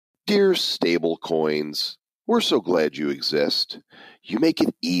Dear stablecoins, we're so glad you exist. You make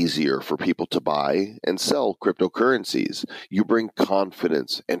it easier for people to buy and sell cryptocurrencies. You bring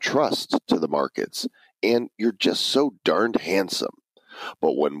confidence and trust to the markets, and you're just so darned handsome.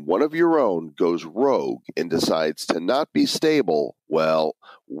 But when one of your own goes rogue and decides to not be stable, well,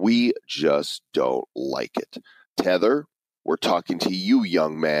 we just don't like it. Tether, we're talking to you,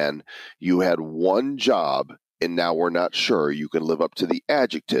 young man. You had one job, and now we're not sure you can live up to the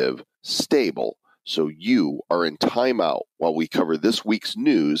adjective stable. So you are in timeout while we cover this week's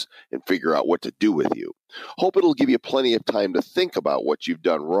news and figure out what to do with you. Hope it'll give you plenty of time to think about what you've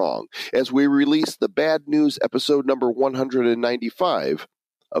done wrong as we release the Bad News episode number 195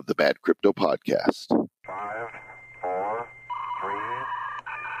 of the Bad Crypto Podcast. 5, 4, 3,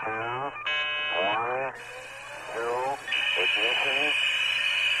 2, 1, 0, ignition.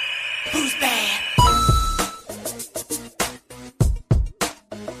 Who's bad?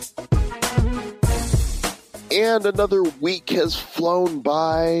 And another week has flown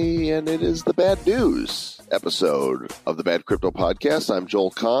by, and it is the Bad News episode of the Bad Crypto Podcast. I'm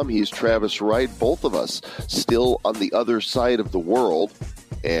Joel Comm. He's Travis Wright. Both of us still on the other side of the world.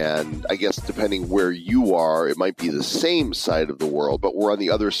 And I guess depending where you are, it might be the same side of the world, but we're on the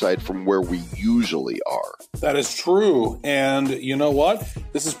other side from where we usually are. That is true. And you know what?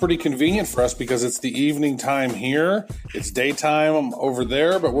 This is pretty convenient for us because it's the evening time here. It's daytime over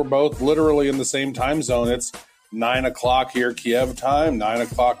there, but we're both literally in the same time zone. It's 9 o'clock here, Kiev time, 9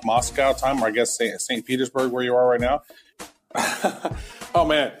 o'clock Moscow time, or I guess St. Petersburg, where you are right now. Oh,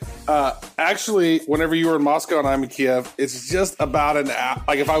 man. Actually, whenever you were in Moscow and I'm in Kiev, it's just about an hour.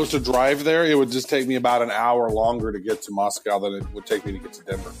 Like, if I was to drive there, it would just take me about an hour longer to get to Moscow than it would take me to get to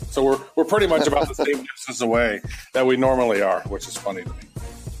Denver. So we're pretty much about the same distance away that we normally are, which is funny to me.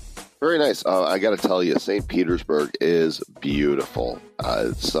 Very nice. I got to tell you, St. Petersburg is beautiful.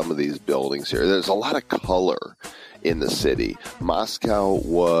 Some of these buildings here, there's a lot of color in the city. Moscow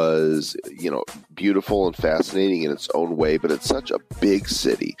was, beautiful and fascinating in its own way, but it's such a big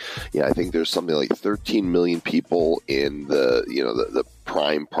city. Yeah, I think there's something like 13 million people in the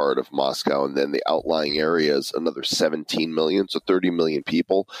prime part of Moscow, and then the outlying areas, another 17 million, so 30 million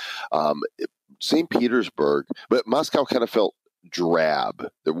people. St. Petersburg, but Moscow kind of felt drab.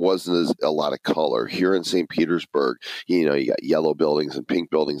 There wasn't a lot of color. Here in St. Petersburg, you got yellow buildings and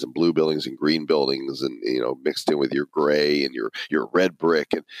pink buildings and blue buildings and green buildings, and mixed in with your gray and your red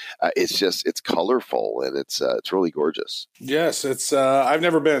brick, and it's colorful, and it's really gorgeous. Yes, it's I've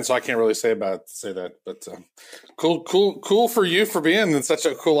never been, so I can't really say that, but cool for you for being in such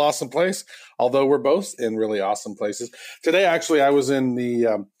a cool, awesome place. Although we're both in really awesome places. Today, actually, I was in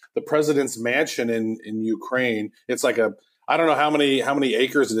the president's mansion in Ukraine. It's like I don't know how many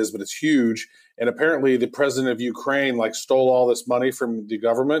acres it is, but it's huge. And apparently the president of Ukraine stole all this money from the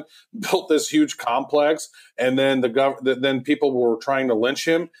government, built this huge complex, and then then people were trying to lynch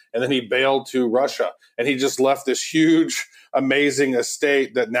him, and then he bailed to Russia. And he just left this huge, amazing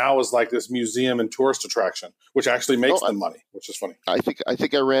estate that now is like this museum and tourist attraction, which actually makes them money, which is funny. I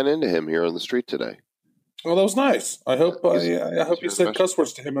think I ran into him here on the street today. Well, that was nice. I hope you said cuss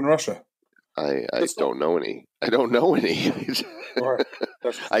words to him in Russia. I don't know any. I don't know any. Right.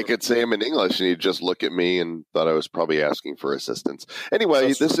 I could say them in English, and he'd just look at me and thought I was probably asking for assistance. Anyway,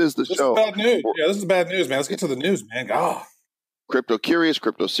 this is the show. This is bad news. Yeah, this is bad news, man. Let's get to the news, man. God. Crypto curious,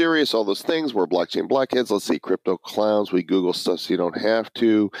 crypto serious, all those things. We're blockchain blackheads. Let's see, crypto clowns. We Google stuff so you don't have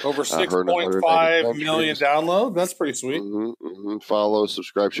to. Over 6.5 million download. That's pretty sweet. Follow,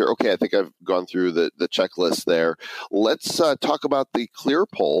 subscribe, share. Okay, I think I've gone through the checklist there. Let's talk about the Clear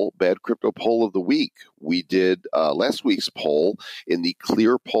poll, Bad Crypto Poll of the Week. We did last week's poll in the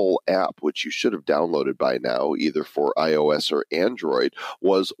Clear Poll app, which you should have downloaded by now, either for iOS or Android,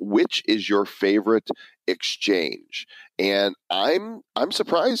 was which is your favorite exchange? And I'm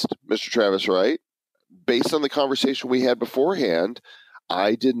surprised, Mr. Travis Wright. Based on the conversation we had beforehand,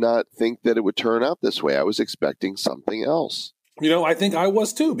 I did not think that it would turn out this way. I was expecting something else. I think I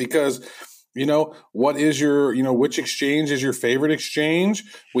was too, because, what is your, which exchange is your favorite exchange?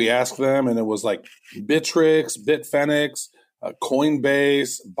 We asked them, and it was like Bittrex, Bitfinex,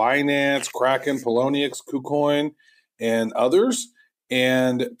 Coinbase, Binance, Kraken, Poloniex, KuCoin, and others.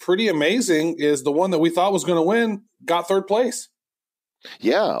 And pretty amazing is the one that we thought was going to win got third place.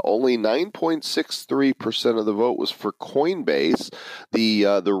 Yeah, only 9.63% of the vote was for Coinbase.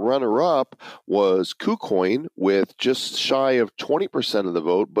 The runner-up was KuCoin with just shy of 20% of the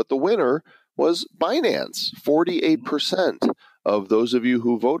vote, but the winner was Binance. 48% of those of you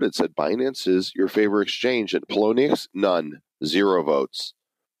who voted said Binance is your favorite exchange. And Poloniex, none. 0 votes.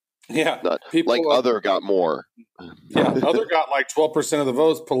 Yeah, Not like people. other got more. Yeah, other got like 12% of the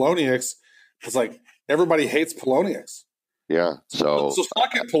votes. Polonius was like everybody hates Polonius. Yeah. So So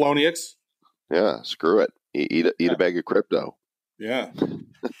suck it, Polonius. yeah, screw it. Eat a bag of crypto. Yeah.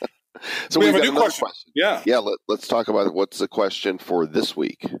 So We we've have a got new another question. Yeah. Yeah, let's talk about what's the question for this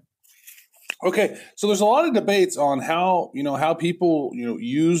week. Okay, so there's a lot of debates on how people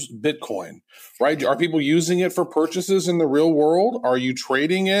use Bitcoin, right? Are people using it for purchases in the real world? Are you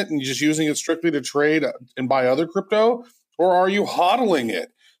trading it and just using it strictly to trade and buy other crypto, or are you hodling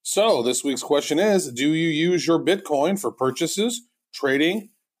it? So this week's question is: do you use your Bitcoin for purchases,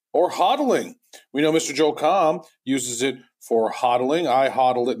 trading, or hodling? We know Mr. Joe Com uses it for hodling. I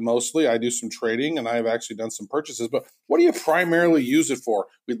hodl it mostly. I do some trading, and I've actually done some purchases. But what do you primarily use it for?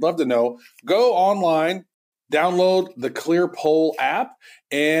 We'd love to know. Go online, download the Clear Poll app,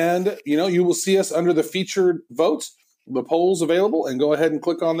 and you will see us under the featured votes, the polls available, and go ahead and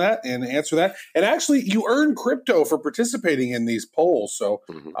click on that and answer that. And actually, you earn crypto for participating in these polls. So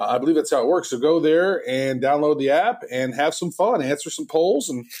I believe that's how it works. So go there and download the app and have some fun, answer some polls,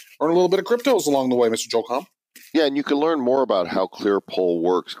 and earn a little bit of cryptos along the way, Mr. Joel Com. Yeah, and you can learn more about how ClearPoll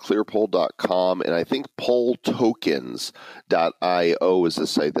works, clearpoll.com, and I think polltokens.io is the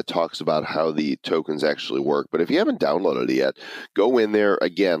site that talks about how the tokens actually work. But if you haven't downloaded it yet, go in there,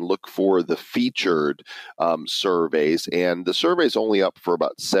 again, look for the featured surveys, and the survey is only up for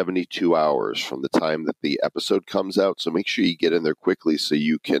about 72 hours from the time that the episode comes out, so make sure you get in there quickly so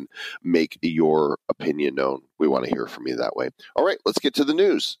you can make your opinion known. We want to hear from you that way. All right, let's get to the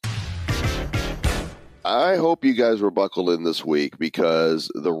news. I hope you guys were buckled in this week because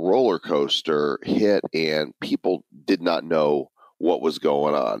the roller coaster hit and people did not know what was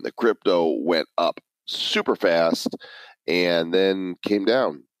going on. The crypto went up super fast and then came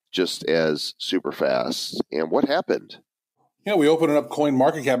down just as super fast. And what happened? Yeah, we opened up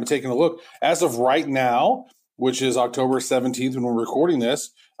CoinMarketCap and taking a look. As of right now, which is October 17th when we're recording this,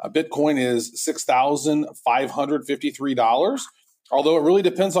 Bitcoin is $6,553. Although it really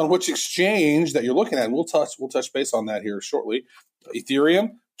depends on which exchange that you're looking at. And we'll touch base on that here shortly.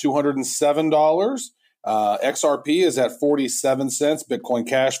 Ethereum, $207. XRP is at 47 cents. Bitcoin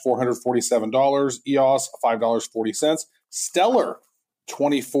Cash, $447. EOS, $5.40. Stellar,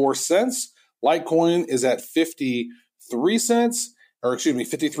 24 cents. Litecoin is at 53 cents, or excuse me,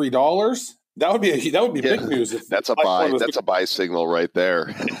 $53. That would be big news. If that's a buy. That's a buy signal right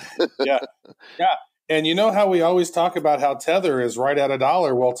there. Yeah. And you know how we always talk about how Tether is right at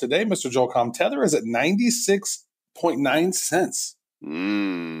 $1. Well, today, Mr. Joel Com, Tether is at 96.9 cents.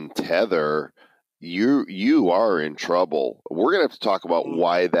 Tether, you are in trouble. We're going to have to talk about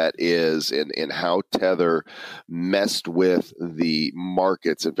why that is and how Tether messed with the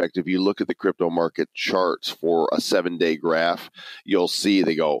markets. In fact, if you look at the crypto market charts for a 7-day graph, you'll see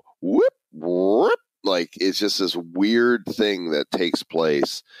they go whoop, whoop. Like it's just this weird thing that takes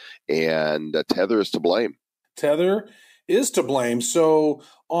place, and Tether is to blame. Tether is to blame. So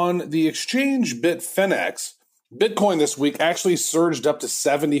on the exchange Bitfinex, Bitcoin this week actually surged up to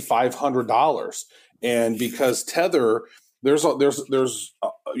 $7,500, and because Tether,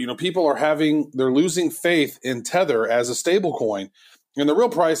 people they're losing faith in Tether as a stable coin. And the real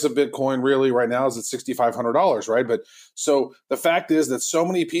price of Bitcoin really right now is at $6,500, right? But so the fact is that so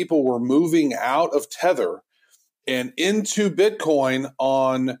many people were moving out of Tether and into Bitcoin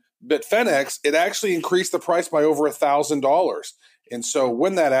on Bitfinex, it actually increased the price by over $1,000. And so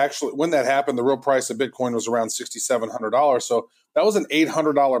when that happened, the real price of Bitcoin was around $6,700. So that was an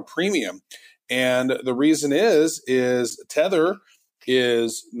 $800 premium. And the reason is Tether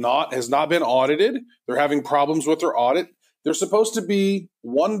has not been audited. They're having problems with their audit. There's supposed to be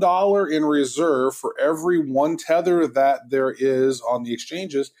 $1 in reserve for every one Tether that there is on the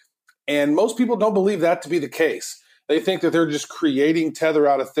exchanges. And most people don't believe that to be the case. They think that they're just creating Tether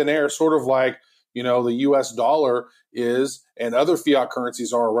out of thin air, sort of like, the US dollar is and other fiat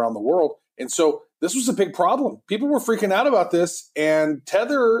currencies are around the world. And so this was a big problem. People were freaking out about this. And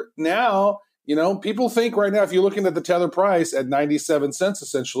Tether now, people think right now, if you're looking at the Tether price at 97 cents,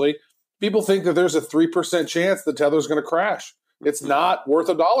 essentially, people think that there's a 3% chance that Tether's going to crash. It's not worth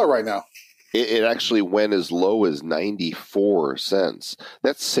 $1 right now. It actually went as low as 94 cents.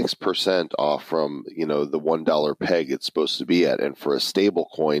 That's 6% off from, the $1 peg it's supposed to be at. And for a stable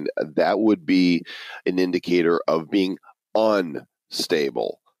coin, that would be an indicator of being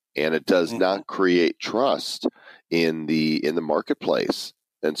unstable. And it does not create trust in the marketplace.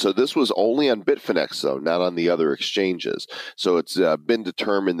 And so this was only on Bitfinex, though, not on the other exchanges. So it's been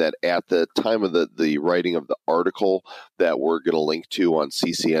determined that at the time of the writing of the article that we're going to link to on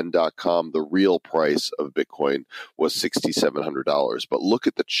ccn.com, the real price of Bitcoin was $6,700. But look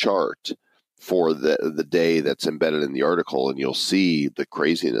at the chart for the day that's embedded in the article, and you'll see the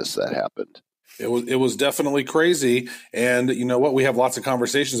craziness that happened. It was definitely crazy. And you know what? We have lots of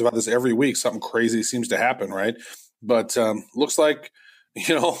conversations about this every week. Something crazy seems to happen, right? But looks like,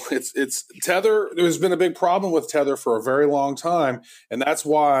 it's Tether. There's been a big problem with Tether for a very long time. And that's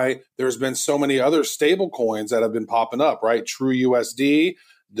why there's been so many other stable coins that have been popping up, right? True USD,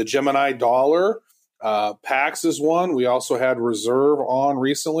 the Gemini dollar, Pax is one. We also had Reserve on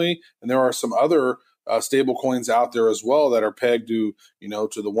recently. And there are some other stable coins out there as well that are pegged to the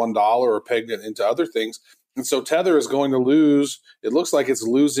 $1 or pegged into other things. And so Tether is going to lose. It looks like it's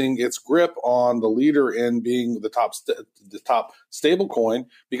losing its grip on the leader in being the top stable coin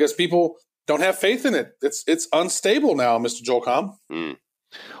because people don't have faith in it. It's unstable now, Mr. Joel Comm.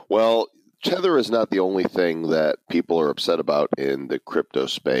 Well, Tether is not the only thing that people are upset about in the crypto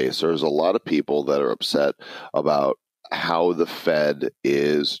space. There's a lot of people that are upset about how the Fed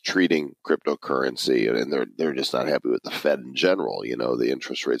is treating cryptocurrency, and they're just not happy with the Fed in general. The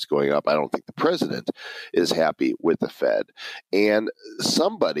interest rates going up. I don't think the president is happy with the Fed. And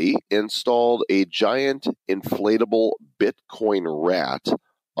somebody installed a giant inflatable Bitcoin rat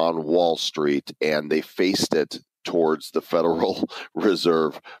on Wall Street, and they faced it towards the Federal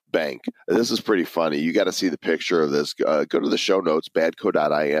Reserve Bank. This is pretty funny. You got to see the picture of this. Go to the show notes,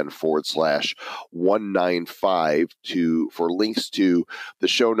 badco.in/195 for links to the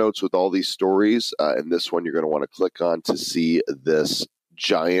show notes with all these stories. And this one you're going to want to click on to see this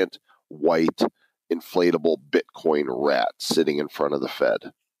giant white inflatable Bitcoin rat sitting in front of the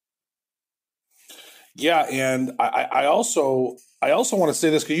Fed. Yeah, and I also want to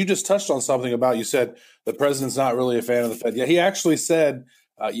say this because you just touched on something about, you said the president's not really a fan of the Fed. Yeah, he actually said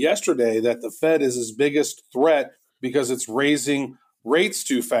yesterday that the Fed is his biggest threat because it's raising rates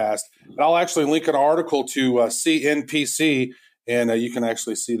too fast. And I'll actually link an article to CNPC, and you can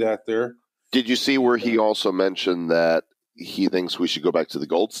actually see that there. Did you see where he also mentioned that he thinks we should go back to the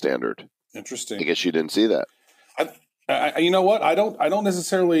gold standard? Interesting. I guess you didn't see that. You know what? I don't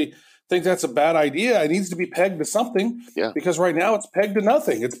necessarily think that's a bad idea. It needs to be pegged to something, because right now it's pegged to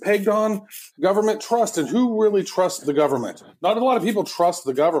nothing. It's pegged on government trust, and who really trusts the government? Not a lot of people trust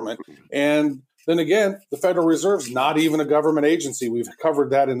the government, and then again, the Federal Reserve's not even a government agency. We've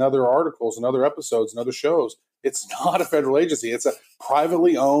covered that in other articles and other episodes and other shows. It's not a federal agency. It's a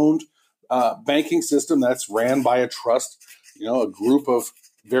privately owned banking system that's ran by a trust, a group of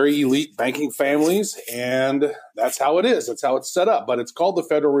very elite banking families, and that's how it is. That's how it's set up. But it's called the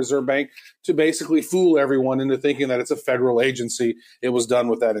Federal Reserve Bank to basically fool everyone into thinking that it's a federal agency. It was done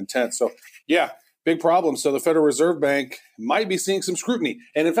with that intent. So, yeah, big problem. So the Federal Reserve Bank might be seeing some scrutiny.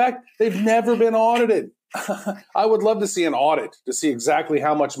 And in fact, they've never been audited. I would love to see an audit to see exactly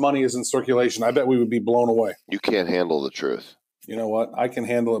how much money is in circulation. I bet we would be blown away. You can't handle the truth. You know what? I can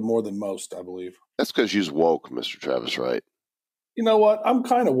handle it more than most, I believe. That's because you're woke, Mr. Travis Wright. You know what? I'm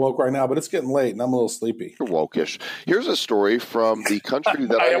kind of woke right now, but it's getting late and I'm a little sleepy. You're woke-ish. Here's a story from the country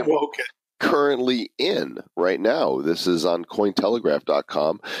that I am currently in right now. This is on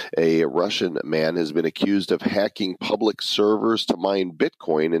Cointelegraph.com. A Russian man has been accused of hacking public servers to mine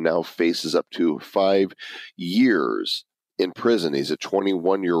Bitcoin and now faces up to 5 years in prison. He's a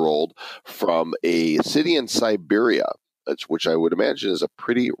 21-year-old from a city in Siberia, which I would imagine is a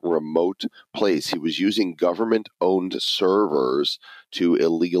pretty remote place. He was using government-owned servers to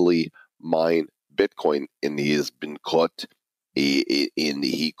illegally mine Bitcoin, and he has been caught. And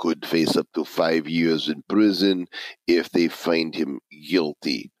he could face up to 5 years in prison if they find him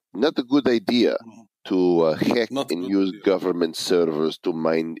guilty. Not a good idea to hack and use government servers to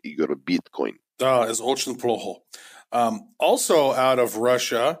mine your Bitcoin. Da, ist очень плохо. Also out of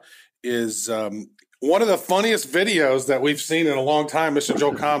Russia is one of the funniest videos that we've seen in a long time. Mr.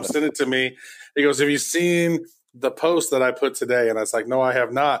 Joe Comm sent it to me. He goes, have you seen the post that I put today? And I was like, no, I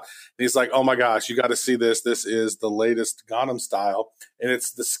have not. And he's like, oh my gosh, you got to see this. This is the latest Gangnam Style. And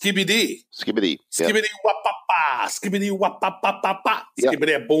it's the skibbity. Skibbity. Skibbity wap-pa-pa. Skibbity wap-pa-pa-pa-pa.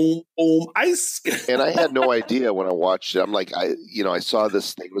 Skibbity boom, boom, ice. And I had no idea when I watched it. I'm like, I saw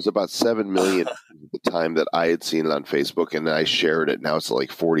this thing. It was about 7 million at the time that I had seen it on Facebook, and then I shared it. Now it's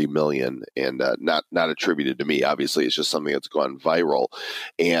like 40 million, and not attributed to me. Obviously, it's just something that's gone viral.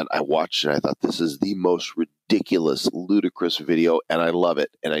 And I watched it, and I thought, this is the most ridiculous, ludicrous video, and I love it,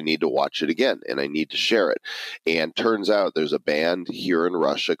 and I need to watch it again, and I need to share it. And turns out there's a band here in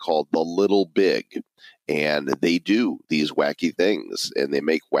Russia called The Little Big, and they do these wacky things, and they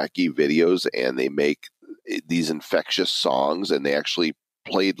make wacky videos, and they make these infectious songs, and they actually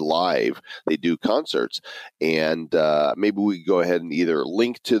played live. They do concerts, and maybe we could go ahead and either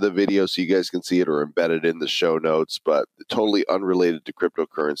link to the video so you guys can see it, or embed it in the show notes. But totally unrelated to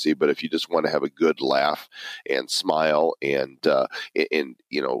cryptocurrency. But if you just want to have a good laugh and smile and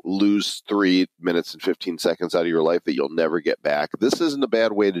lose 3 minutes and 15 seconds out of your life that you'll never get back, this isn't a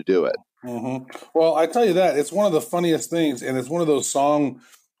bad way to do it. Mm-hmm. Well, I tell you that it's one of the funniest things, and it's one of those song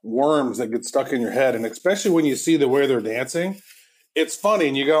worms that get stuck in your head, and especially when you see the way they're dancing. It's funny,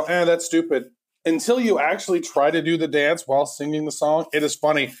 and you go, that's stupid. Until you actually try to do the dance while singing the song, it is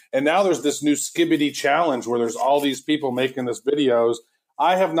funny. And now there's this new Skibbity challenge where there's all these people making this videos.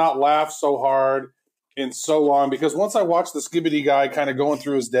 I have not laughed so hard in so long, because once I watched the Skibbity guy kind of going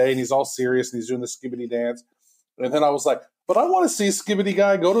through his day, and he's all serious, and he's doing the Skibbity dance. And then I was like, but I want to see Skibbity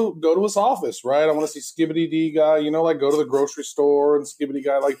guy go to his office, right? I want to see Skibbity D guy, like go to the grocery store, and Skibbity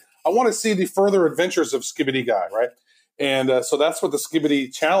guy. Like, I want to see the further adventures of Skibbity guy, right? And so that's what the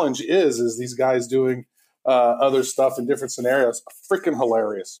Skibbity challenge is these guys doing other stuff in different scenarios. Freaking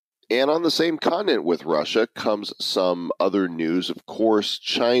hilarious. And on the same continent with Russia comes some other news. Of course,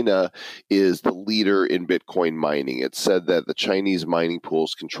 China is the leader in Bitcoin mining. It's said that the Chinese mining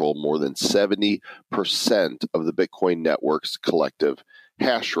pools control more than 70% of the Bitcoin network's collective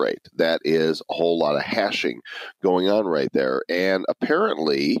hash rate. That is a whole lot of hashing going on right there. And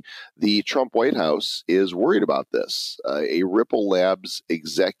apparently, the Trump White House is worried about this. A Ripple Labs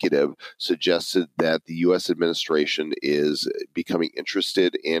executive suggested that the U.S. administration is becoming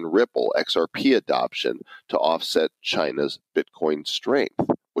interested in Ripple XRP adoption to offset China's Bitcoin strength,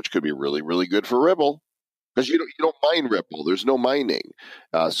 which could be really, really good for Ripple. Because you don't mine Ripple. There's no mining.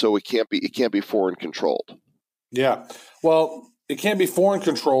 So it can't be foreign controlled. Yeah. Well, it can't be foreign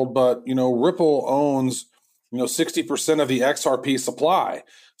controlled, but Ripple owns 60% of the XRP supply,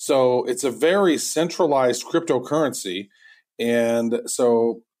 so it's a very centralized cryptocurrency. And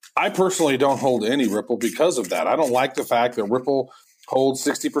so I personally don't hold any Ripple because of that. I don't like the fact that Ripple holds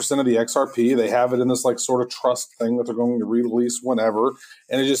 60% of the XRP. They have it in this sort of trust thing that they're going to release whenever,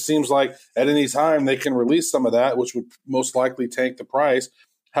 and it just seems like at any time they can release some of that, which would most likely tank the price.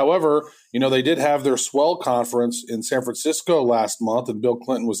 However, they did have their Swell conference in San Francisco last month, and Bill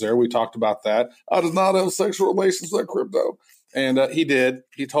Clinton was there. We talked about that. I did not have sexual relations with crypto. And he did.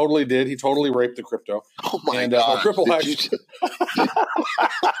 He totally did. He totally raped the crypto. Oh, my God.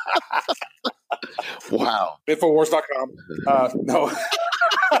 Wow. Infowars.com. No.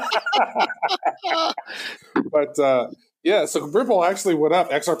 But yeah, so Ripple actually went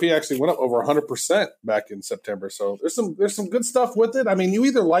up. XRP actually went up over 100% back in September. So there's some good stuff with it. I mean, you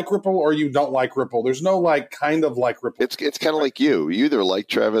either like Ripple or you don't like Ripple. There's no kind of like Ripple. It's kind of like you. You either like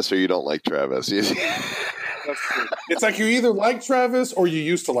Travis or you don't like Travis. That's true. It's like you either like Travis or you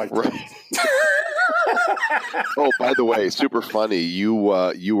used to like Travis. Right. Oh, by the way, super funny. You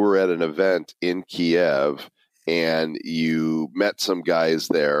were at an event in Kiev, and you met some guys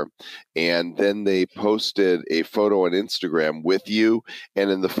there, and then they posted a photo on Instagram with you, and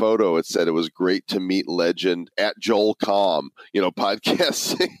in the photo it said it was great to meet legend at Joel Comm,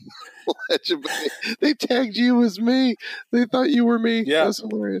 podcasting legend. They tagged you as me. They thought you were me. Yeah, that's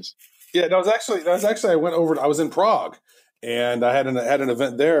hilarious. Yeah, that was actually I went over. I was in Prague, and I had an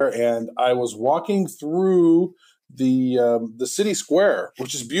event there, and I was walking through the city square,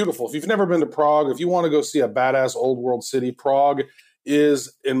 which is beautiful. If you've never been to Prague, if you want to go see a badass old world city, Prague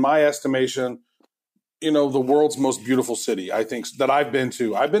is, in my estimation, the world's most beautiful city, I think, that I've been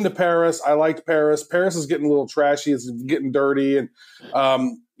to. I've been to Paris. I liked Paris. Paris is getting a little trashy. It's getting dirty, and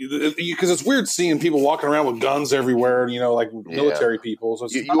because it's weird seeing people walking around with guns everywhere, military people. So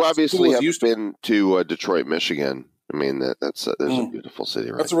you obviously have been to Detroit, Michigan. I mean, there's a beautiful city,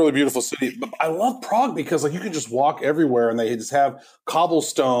 right? That's a really beautiful city. But I love Prague because you can just walk everywhere, and they just have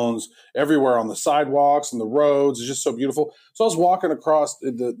cobblestones everywhere on the sidewalks and the roads. It's just so beautiful. So I was walking across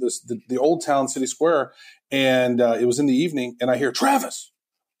the old town city square, and it was in the evening, and I hear Travis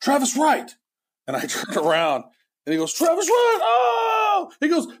Wright, and I turn around, and he goes, Travis Wright, oh! He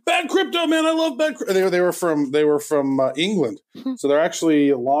goes, bad crypto, man. I love bad crypto. They were from England, so they're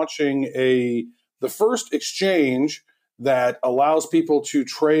actually launching the first exchange that allows people to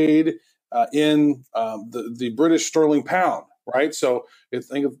trade in the British sterling pound, right? So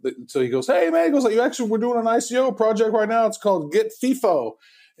he goes, hey man, we're doing an ICO project right now. It's called Get FIFO,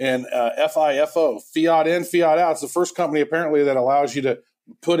 and FIFO, fiat in, fiat out. It's the first company apparently that allows you to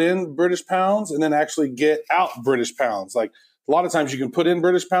put in British pounds and then actually get out British pounds. a lot of times you can put in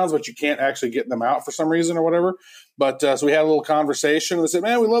British pounds, but you can't actually get them out for some reason or whatever. But so we had a little conversation, and they said,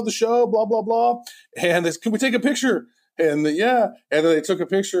 "Man, we love the show, blah blah blah." And they said, "Can we take a picture?" And yeah, and then they took a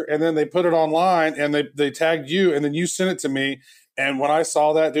picture, and then they put it online, and they tagged you, and then you sent it to me. And when I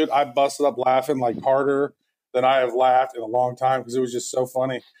saw that, dude, I busted up laughing like harder than I have laughed in a long time because it was just so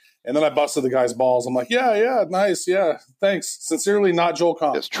funny. And then I busted the guy's balls. I'm like, yeah, nice, yeah, thanks. Sincerely, not Joel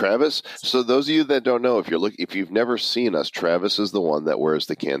Comm. Yes, Travis. So those of you that don't know, if you've never seen us, Travis is the one that wears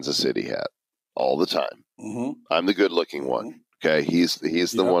the Kansas City hat all the time. Mm-hmm. I'm the good-looking one. Okay, he's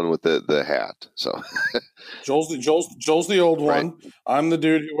the one with the hat. So Joel's the old one. Right. I'm the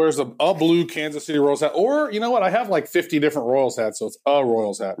dude who wears a blue Kansas City Royals hat. Or you know what? I have like 50 different Royals hats, so it's a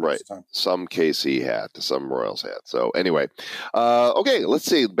Royals hat. Right. Most of the time. Some KC hat, some Royals hat. So anyway, okay, let's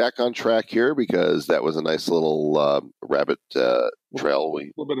see. Back on track here because that was a nice little rabbit trail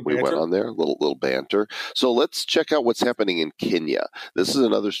we went on there. A little banter. So let's check out what's happening in Kenya. This is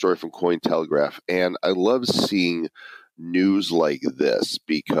another story from Cointelegraph, and I love seeing news like this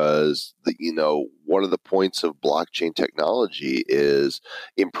because one of the points of blockchain technology is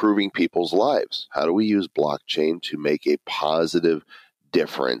improving people's lives. How do we use blockchain to make a positive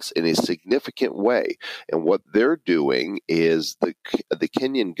difference in a significant way? And what they're doing is the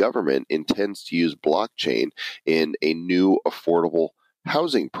Kenyan government intends to use blockchain in a new affordable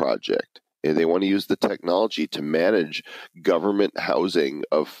housing project. And they want to use the technology to manage government housing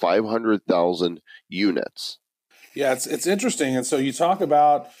of 500,000 units. Yeah, it's interesting. And so you talk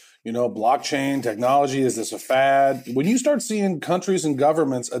about, blockchain technology, is this a fad? When you start seeing countries and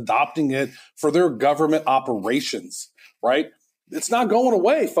governments adopting it for their government operations, right? It's not going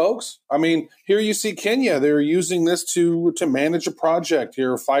away, folks. I mean, here you see Kenya, they're using this to manage a project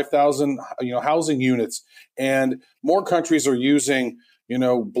here, 5,000, housing units. And more countries are using,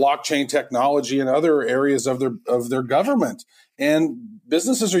 blockchain technology in other areas of their government. And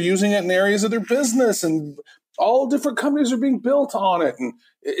businesses are using it in areas of their business, and all different companies are being built on it. And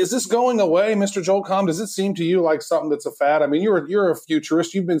is this going away, Mr. Joel Comm? Does it seem to you like something that's a fad? I mean, you're a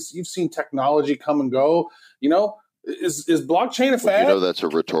futurist. You've seen technology come and go. Is blockchain a fad? Well, that's a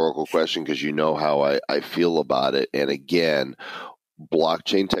rhetorical question because you know how I feel about it. And again,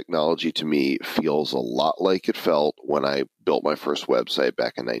 blockchain technology to me feels a lot like it felt when I built my first website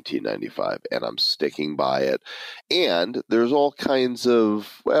back in 1995, and I'm sticking by it. And there's all kinds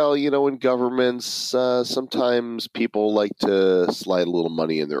of, in governments, sometimes people like to slide a little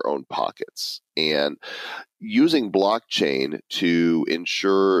money in their own pockets. And using blockchain to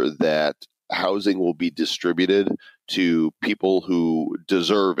ensure that housing will be distributed to people who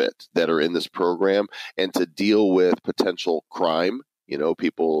deserve it that are in this program, and to deal with potential crime,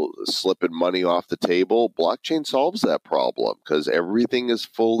 people slipping money off the table. Blockchain solves that problem because everything is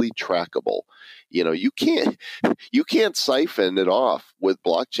fully trackable. You can't siphon it off with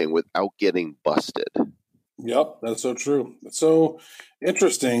blockchain without getting busted. Yep, that's so true. It's so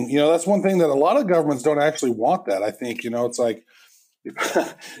interesting. That's one thing that a lot of governments don't actually want. That I think, it's like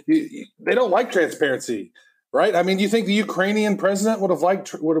they don't like transparency, right? I mean, do you think the Ukrainian president would have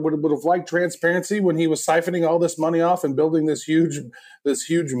liked transparency when he was siphoning all this money off and building this huge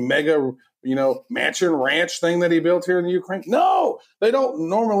mega, mansion ranch thing that he built here in the Ukraine? No, they don't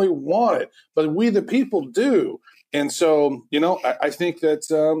normally want it, but we the people do. And so, I think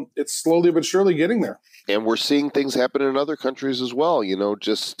that it's slowly but surely getting there. And we're seeing things happen in other countries as well.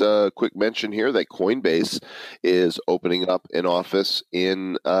 Just a quick mention here that Coinbase is opening up an office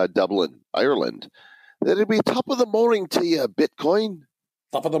in Dublin, Ireland. That'd be top of the morning to you, Bitcoin.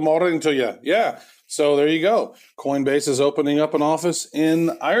 Top of the morning to you. Yeah. So there you go. Coinbase is opening up an office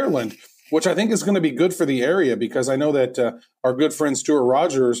in Ireland, which I think is going to be good for the area because I know that our good friend Stuart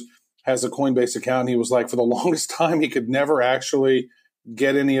Rogers has a Coinbase account. And he was like, for the longest time, he could never actually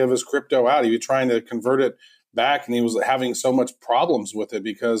get any of his crypto out. He was trying to convert it back, and he was having so much problems with it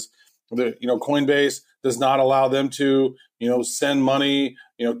because Coinbase does not allow them to send money,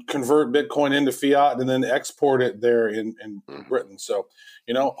 convert Bitcoin into fiat and then export it there in Britain. So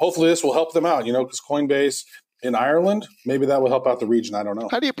hopefully this will help them out. Because Coinbase in Ireland, maybe that will help out the region. I don't know.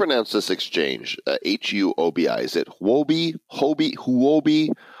 How do you pronounce this exchange? HUOBI? Is it Huobi, Hobi, Huobi,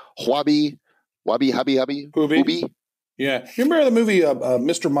 Huabi, Wabi, Hubby, Hubby, Huobi? Yeah, you remember the movie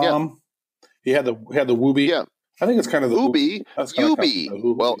Mr. Mom? Yeah. He had the Wooby. Yeah, I think it's kind of the Ubi.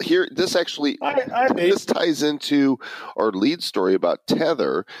 Well, here this actually this ties into our lead story about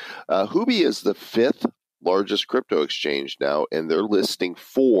Tether. Huobi is the 5th largest crypto exchange now, and they're listing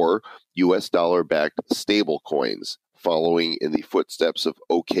 4 U.S. dollar-backed stable coins. following in the footsteps of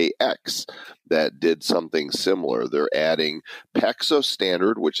OKX that did something similar. They're adding Paxos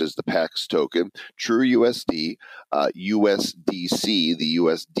Standard, which is the PAX token, True USD, USDC, the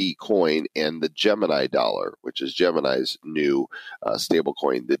USD coin, and the Gemini dollar, which is Gemini's new stable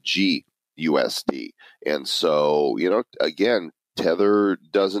coin, the GUSD. And so, again, Tether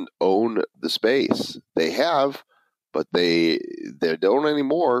doesn't own the space. They have, but they don't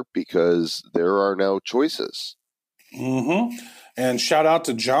anymore because there are now choices. Mm-hmm. And shout out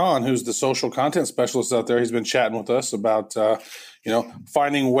to John, who's the social content specialist out there. He's been chatting with us about,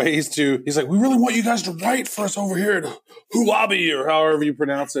 finding ways to. He's like, we really want you guys to write for us over here at Huobi or however you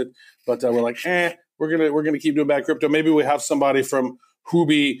pronounce it. But we're like, we're gonna keep doing Bad Crypto. Maybe we have somebody from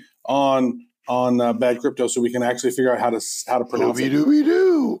Huobi on Bad Crypto so we can actually figure out how to pronounce it. Ruby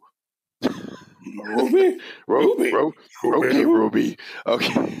doo. Ruby? Okay, Ruby.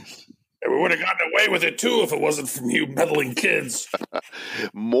 Okay. We would have gotten away with it too if it wasn't from you meddling kids.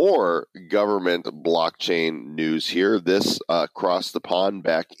 More government blockchain news here. This across the pond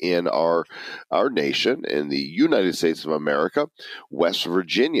back in our nation, in the United States of America. West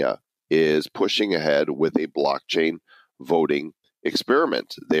Virginia is pushing ahead with a blockchain voting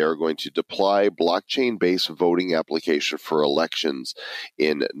experiment. They are going to deploy blockchain-based voting application for elections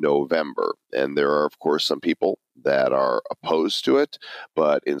in November. And there are, of course, some people that are opposed to it,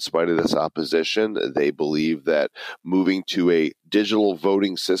 but in spite of this opposition, they believe that moving to a digital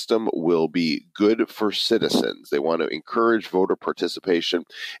voting system will be good for citizens. They want to encourage voter participation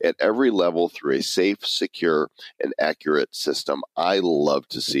at every level through a safe, secure, and accurate system. I love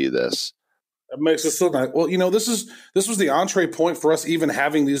to see this. That makes it so nice. Well, this was the entree point for us even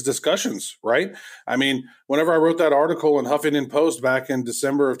having these discussions, right? I mean, whenever I wrote that article in Huffington Post back in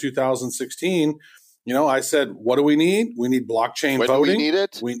December of 2016, I said, what do we need? We need blockchain When voting. do we need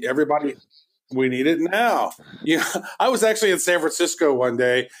it? We need it now. I was actually in San Francisco one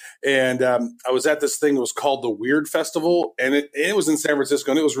day, and I was at this thing that was called the Weird Festival, and it was in San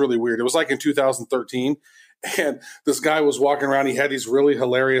Francisco, and it was really weird. It was like in 2013. And this guy was walking around. He had these really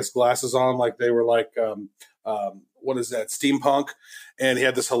hilarious glasses on, like they were like, what is that, steampunk? And he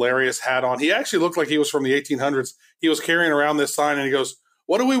had this hilarious hat on. He actually looked like he was from the 1800s. He was carrying around this sign, and he goes,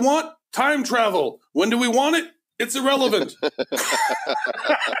 what do we want? Time travel. When do we want it? It's irrelevant.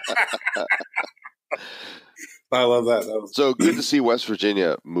 I love that. So good to see West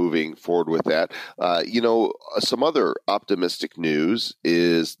Virginia moving forward with that. Some other optimistic news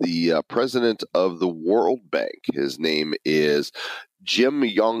is the president of the World Bank. His name is Jim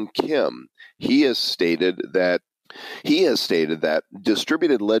Yong Kim. He has stated that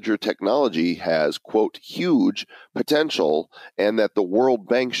distributed ledger technology has, quote, huge potential, and that the World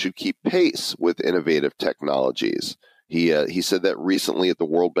Bank should keep pace with innovative technologies. He said that recently at the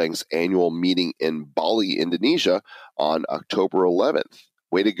World Bank's annual meeting in Bali, Indonesia, on October 11th.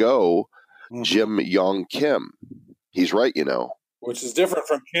 Way to go, Jim Yong Kim. He's right, Which is different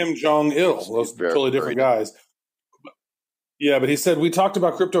from Kim Jong-il. Those totally different guys. Yeah, but he said, we talked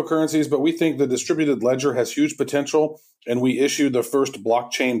about cryptocurrencies, but we think the distributed ledger has huge potential, and we issued the first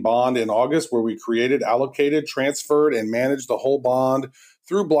blockchain bond in August where we created, allocated, transferred, and managed the whole bond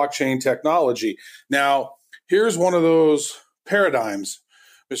through blockchain technology. Now, here's one of those paradigms,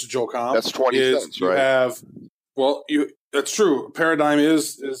 Mr. Joel Comm. That's 20 cents, right? That's true. Paradigm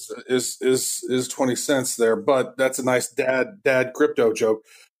is 20 cents there, but that's a nice dad crypto joke.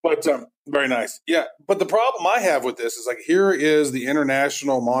 But very nice. Yeah. But the problem I have with this is like, here is the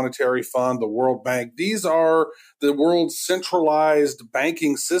International Monetary Fund, the World Bank. These are the world's centralized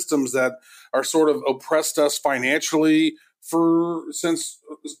banking systems that are sort of oppressed us financially for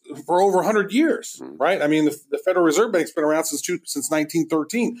over 100 years, right? I mean, the Federal Reserve Bank's been around since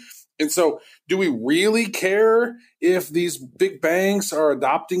 1913. And so do we really care if these big banks are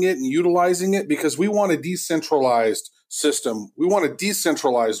adopting it and utilizing it? Because we want a decentralized system. We want a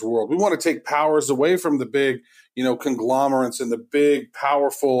decentralized world. We want to take powers away from the big, conglomerates and the big,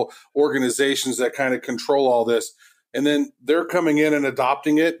 powerful organizations that kind of control all this. And then they're coming in and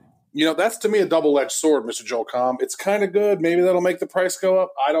adopting it. That's to me a double-edged sword, Mr. Joel Comm. It's kind of good. Maybe that'll make the price go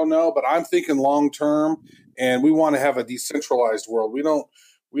up. I don't know, but I'm thinking long-term, and we want to have a decentralized world. We don't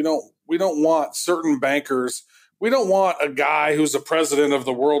want certain bankers. We don't want a guy who's the president of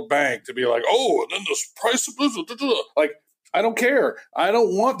the World Bank to be like, oh, and then this price of like, I don't care. I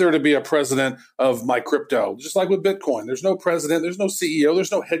don't want there to be a president of my crypto. Just like with Bitcoin, there's no president, there's no CEO,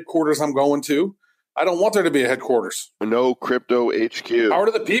 there's no headquarters I'm going to. I don't want there to be a headquarters. No crypto HQ. Power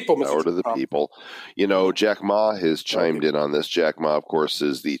to the people, Mr. Power to the people. Jack Ma has chimed in on this. Jack Ma, of course,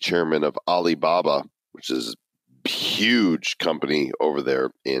 is the chairman of Alibaba, which is huge company over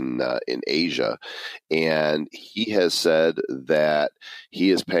there in Asia, and he has said that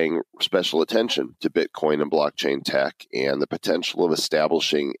he is paying special attention to Bitcoin and blockchain tech and the potential of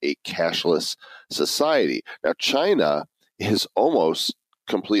establishing a cashless society. Now, China is almost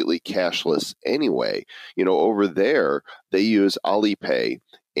completely cashless anyway. Over there, they use Alipay,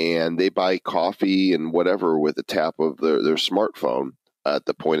 and they buy coffee and whatever with the tap of their smartphone at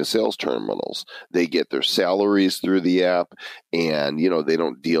the point of sales terminals. They get their salaries through the app, and they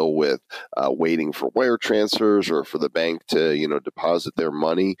don't deal with waiting for wire transfers or for the bank to deposit their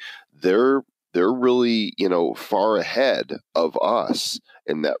money. They're really far ahead of us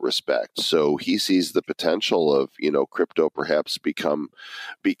in that respect. So he sees the potential of crypto perhaps becoming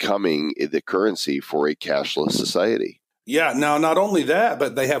the currency for a cashless society. Yeah. Now, not only that,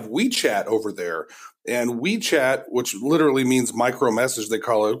 but they have WeChat over there. And WeChat, which literally means micro message, they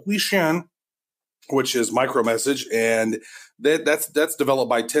call it WeChat, which is micro message. And that's developed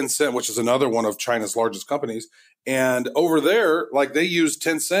by Tencent, which is another one of China's largest companies. And over there, like they use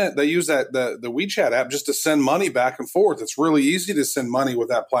Tencent, they use the WeChat app just to send money back and forth. It's really easy to send money with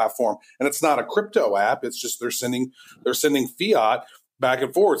that platform. And it's not a crypto app. It's just they're sending fiat back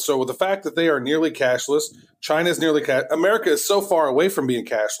and forth. So with the fact that they are nearly cashless, China is nearly America is so far away from being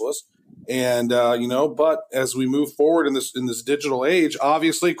cashless. And, but as we move forward in this digital age,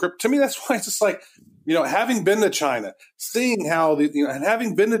 obviously, to me, that's why it's just like, having been to China, seeing how and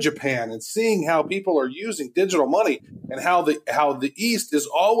having been to Japan and seeing how people are using digital money and how the East is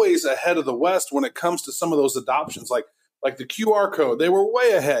always ahead of the West when it comes to some of those adoptions, like the QR code, they were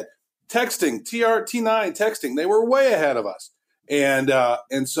way ahead. Texting, T9 texting, they were way ahead of us. And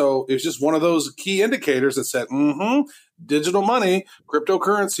so it's just one of those key indicators that said, digital money,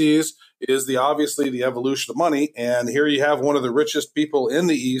 cryptocurrencies is obviously the evolution of money. And here you have one of the richest people in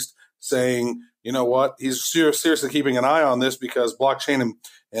the East saying, you know what, he's seriously keeping an eye on this because blockchain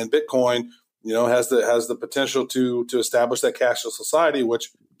and Bitcoin, has the potential to establish that cashless society, which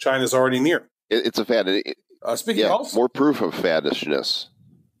China's already near. It's a fad. Speaking also, more proof of faddishness.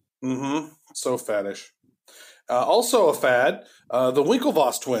 So faddish. Also a fad, the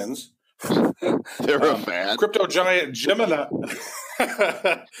Winklevoss twins. They're a fad. Crypto giant Gemini.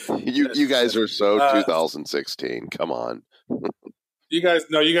 You guys are so 2016. Come on. You guys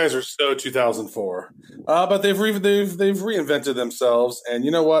are so 2004. But they've reinvented themselves, and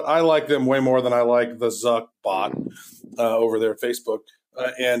you know what? I like them way more than I like the Zuck bot over there at Facebook.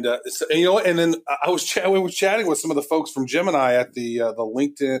 And then I was chatting with some of the folks from Gemini at the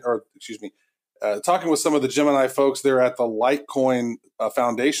LinkedIn, or excuse me. Talking with some of the Gemini folks there at the Litecoin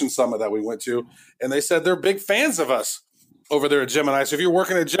Foundation Summit that we went to, and they said they're big fans of us over there at Gemini. So if you're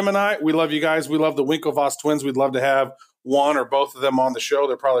working at Gemini, we love you guys. We love the Winklevoss twins. We'd love to have one or both of them on the show.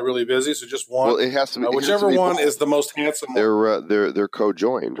 They're probably really busy, so just one. Well, it has to be whichever one is the most handsome. They're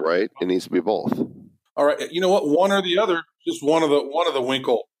co-joined, right? It needs to be both. All right, you know what? One or the other. Just one of the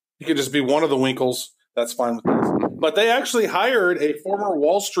Winkle. You could just be one of the Winkles. That's fine with us. But they actually hired a former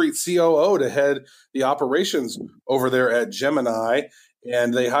Wall Street COO to head the operations over there at Gemini.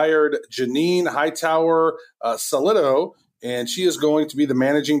 And they hired Janine Hightower Salido, and she is going to be the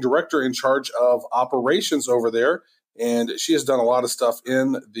managing director in charge of operations over there. And she has done a lot of stuff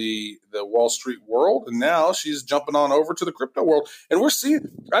in the Wall Street world, and now she's jumping on over to the crypto world. And we're seeing,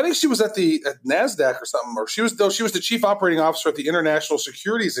 I think she was at NASDAQ or something, or she was the chief operating officer at the International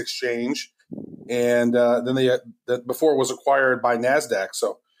Securities Exchange, and then before it was acquired by NASDAQ.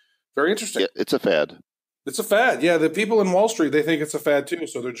 So very interesting. Yeah, it's a fad. It's a fad. Yeah, the people in Wall Street, they think it's a fad too,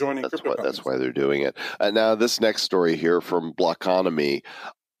 so they're joining crypto companies. That's why they're doing it. Now, this next story here from Blockonomy,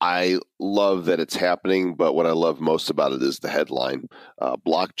 I love that it's happening, but what I love most about it is the headline: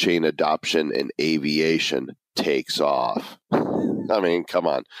 blockchain adoption in aviation takes off. I mean, come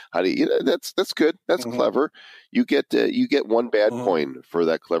on. How do that's good. That's clever. You get one bad coin for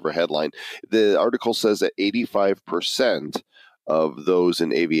that clever headline. The article says that 85% of those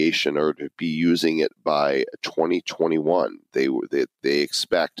in aviation are to be using it by 2021. They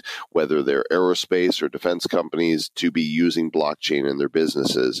expect, whether they're aerospace or defense companies, to be using blockchain in their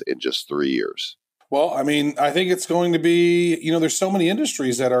businesses in just 3 years. Well, I mean, I think it's going to be, there's so many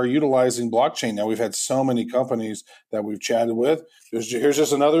industries that are utilizing blockchain now. We've had so many companies that we've chatted with. Here's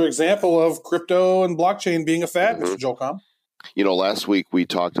just another example of crypto and blockchain being a fad, Mr. Joel Comm. Last week we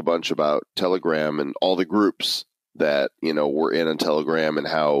talked a bunch about Telegram and all the groups that, we're in on Telegram, and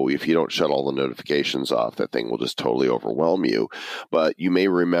how if you don't shut all the notifications off, that thing will just totally overwhelm you. But you may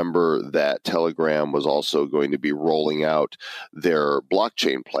remember that Telegram was also going to be rolling out their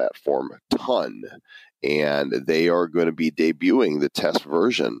blockchain platform, Ton, and they are going to be debuting the test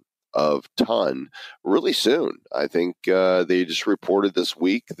version of ton really soon. I think they just reported this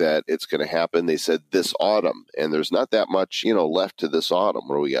week that it's going to happen. They said this autumn, and there's not that much, left to this autumn.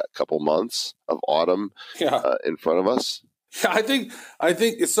 What do we got? A couple months of autumn in front of us. Yeah, I think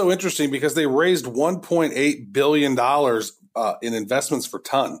it's so interesting because they raised $1.8 billion in investments for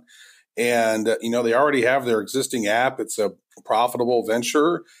Ton. And, they already have their existing app. It's a profitable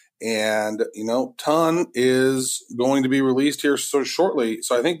venture. And, Ton is going to be released here so shortly.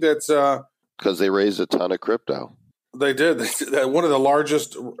 So I think that's because they raised a ton of crypto. They did. One of the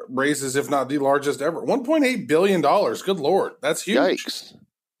largest raises, if not the largest ever. $1.8 billion. Good Lord. That's huge. Yikes.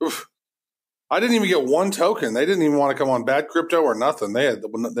 Oof. I didn't even get one token. They didn't even want to come on Bad Crypto or nothing. They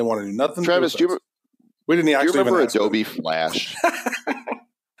want to do nothing. Travis, we didn't actually remember Adobe Flash?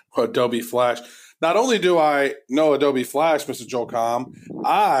 Adobe Flash. Not only do I know Adobe Flash, Mr. Joel Com,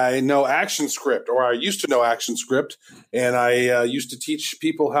 I know ActionScript, or I used to know ActionScript, and I used to teach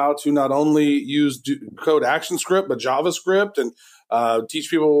people how to not only use code ActionScript, but JavaScript, and teach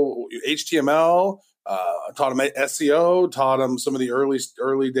people HTML, taught them SEO, taught them some of the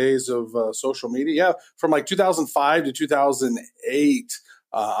early days of social media. Yeah, from like 2005 to 2008,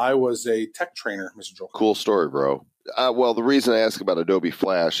 I was a tech trainer, Mr. Joel. Cool story, bro. Well, the reason I ask about Adobe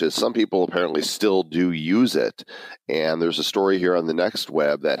Flash is some people apparently still do use it. And there's a story here on the Next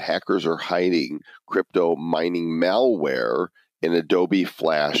Web that hackers are hiding crypto mining malware in Adobe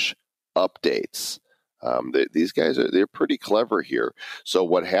Flash updates. These guys they're pretty clever here. So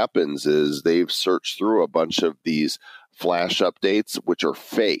what happens is they've searched through a bunch of these Flash updates, which are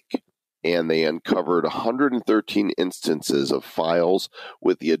fake. And they uncovered 113 instances of files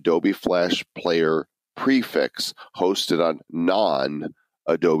with the Adobe Flash Player prefix hosted on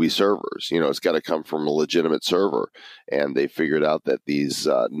non-Adobe servers. It's got to come from a legitimate server. And they figured out that these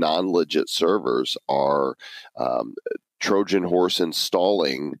non-legit servers are Trojan horse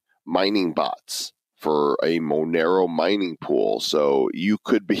installing mining bots for a Monero mining pool. So you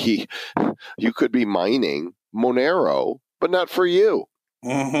could be mining Monero, but not for you.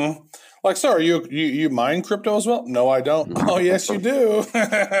 Mm-hmm. Like, sir, you mine crypto as well? No, I don't. Oh, yes, you do.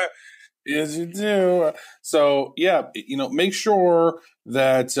 Yes, you do. So, yeah, make sure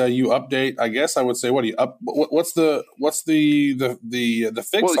that you update. I guess I would say, what's the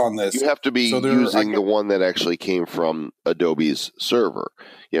fix on this? You have to be using the one that actually came from Adobe's server.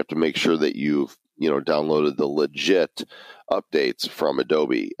 You have to make sure that you've downloaded the legit updates from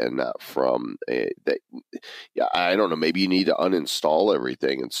Adobe and not from I don't know. Maybe you need to uninstall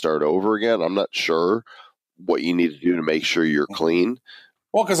everything and start over again. I'm not sure what you need to do to make sure you're clean.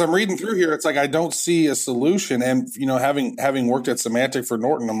 Well, because I'm reading through here, it's like I don't see a solution. And having worked at Symantec for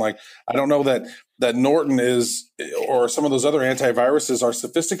Norton, I'm like, I don't know that Norton is, or some of those other antiviruses are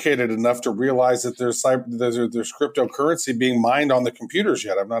sophisticated enough to realize that there's cryptocurrency being mined on the computers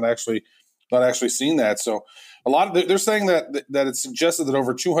yet. I've not actually seen that. So they're saying that it's suggested that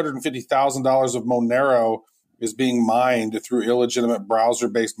over $250,000 of Monero is being mined through illegitimate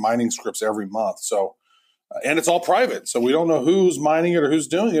browser-based mining scripts every month. So. And it's all private, so we don't know who's mining it or who's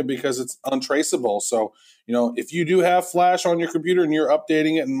doing it because it's untraceable. So, if you do have Flash on your computer and you're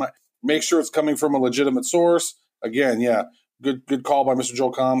updating it, and make sure it's coming from a legitimate source. Again, yeah, good call by Mr.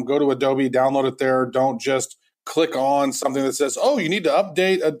 Joel Com. Go to Adobe, download it there. Don't just click on something that says, "Oh, you need to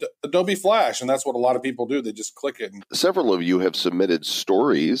update Adobe Flash," and that's what a lot of people do. They just click it. Several of you have submitted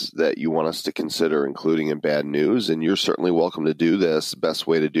stories that you want us to consider including in Bad News, and you're certainly welcome to do this. The best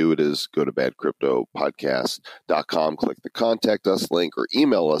way to do it is go to badcryptopodcast.com, click the Contact Us link, or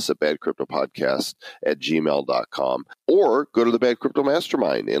email us at badcryptopodcast@gmail.com, or go to the Bad Crypto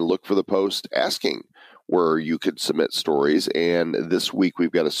Mastermind and look for the post asking where you could submit stories. And this week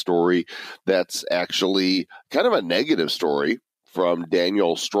we've got a story that's actually kind of a negative story from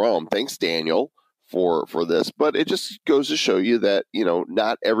Daniel Strom. Thanks, Daniel, for this. But it just goes to show you that,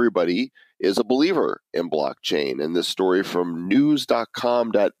 not everybody is a believer in blockchain. And this story from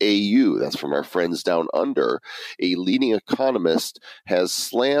news.com.au, that's from our friends down under, a leading economist has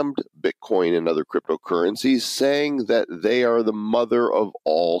slammed Bitcoin and other cryptocurrencies, saying that they are the mother of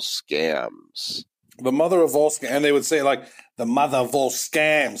all scams. The mother of all scams. And they would say like the mother of all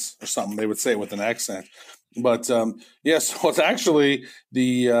scams or something. They would say it with an accent. But so it's actually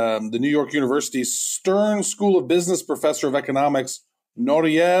the New York University Stern School of Business professor of economics,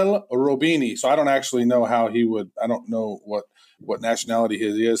 Nouriel Roubini. So I don't actually know how he would. I don't know what nationality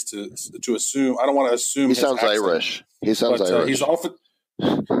he is to assume. I don't want to assume. He sounds Irish. He sounds Irish. He's often.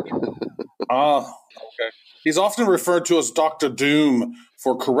 Okay. He's often referred to as Dr. Doom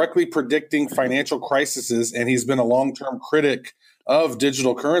for correctly predicting financial crises, and he's been a long-term critic of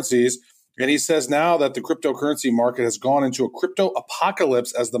digital currencies. And he says now that the cryptocurrency market has gone into a crypto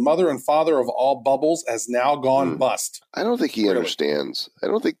apocalypse as the mother and father of all bubbles has now gone bust. I don't think he understands. I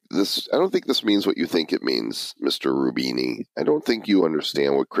don't think this means what you think it means, Mr. Rubini. I don't think you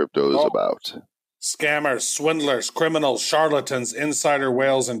understand what crypto is about. Scammers, swindlers, criminals, charlatans, insider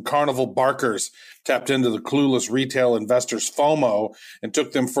whales, and carnival barkers tapped into the clueless retail investors' FOMO and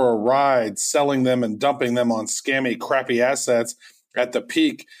took them for a ride, selling them and dumping them on scammy, crappy assets at the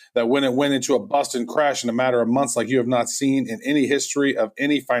peak that when it went into a bust and crash in a matter of months like you have not seen in any history of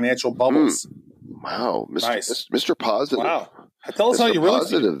any financial bubbles. Wow. Nice. Mr. Positive. Wow. Tell us how you really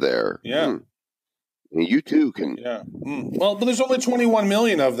positive feel. there. Yeah. You too can. Yeah. Well, but there's only 21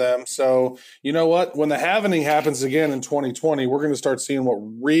 million of them. So you know what? When the halvening happens again in 2020, we're going to start seeing what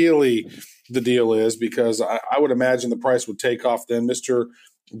really the deal is, because I would imagine the price would take off then. Mr.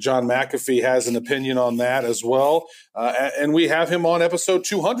 John McAfee has an opinion on that as well. And we have him on episode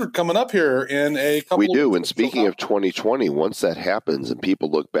 200 coming up here in a couple We of do. weeks. And speaking of 2020, once that happens and people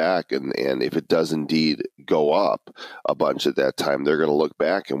look back and if it does indeed go up a bunch at that time, they're going to look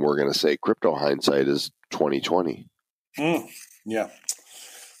back and we're going to say crypto hindsight is 2020. Yeah.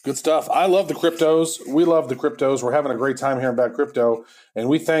 Good stuff. I love the cryptos. We love the cryptos. We're having a great time here in Bad Crypto. And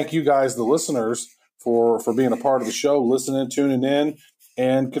we thank you guys, the listeners, for being a part of the show, listening, tuning in,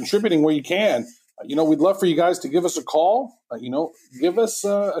 and contributing where you can. We'd love for you guys to give us a call. Give us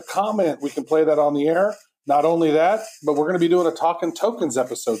a comment. We can play that on the air. Not only that, but we're going to be doing a Talking Tokens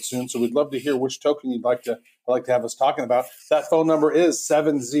episode soon. So we'd love to hear which token you'd like to have us talking about. That phone number is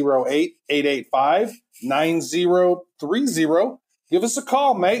 708-885-9030. Give us a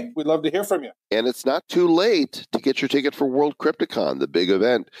call, mate. We'd love to hear from you. And it's not too late to get your ticket for World Crypticon. The big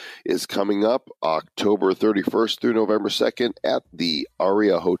event is coming up October 31st through November 2nd at the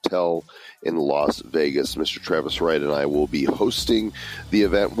Aria Hotel in Las Vegas. Mr. Travis Wright and I will be hosting the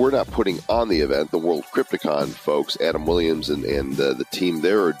event. We're not putting on the event. The World Crypticon folks, Adam Williams and the team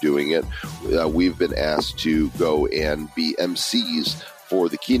there are doing it. We've been asked to go and be MCs for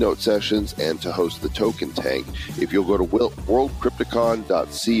the keynote sessions and to host the token tank. If you'll go to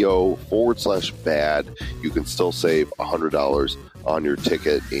worldcrypticon.co/bad, you can still save $100 on your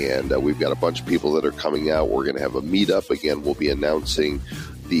ticket. And we've got a bunch of people that are coming out. We're going to have a meetup. Again, we'll be announcing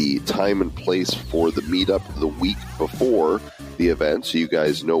the time and place for the meetup the week before the event, so you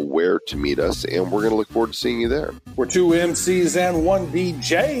guys know where to meet us, and we're going to look forward to seeing you there. We're 2 MCs and 1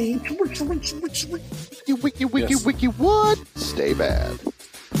 DJ. Wiki, what? Stay bad.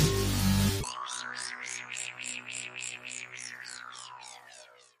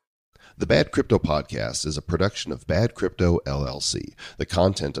 The Bad Crypto Podcast is a production of Bad Crypto LLC. The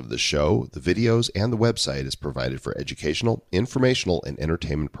content of the show, the videos, and the website is provided for educational, informational, and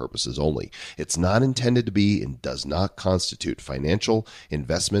entertainment purposes only. It's not intended to be and does not constitute financial,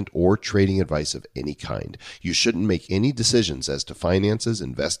 investment, or trading advice of any kind. You shouldn't make any decisions as to finances,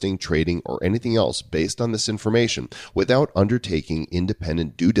 investing, trading, or anything else based on this information without undertaking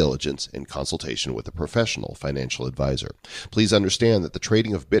independent due diligence and consultation with a professional financial advisor. Please understand that the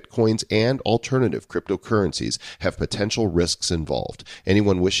trading of Bitcoins and alternative cryptocurrencies have potential risks involved.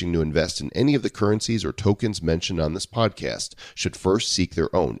 Anyone wishing to invest in any of the currencies or tokens mentioned on this podcast should first seek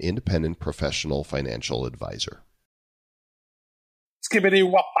their own independent professional financial advisor. Skibbity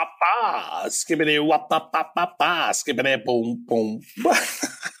wop pa, skibbity wop pa, skibbity boom boom,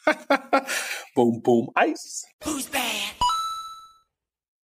 boom boom ice. Who's bad?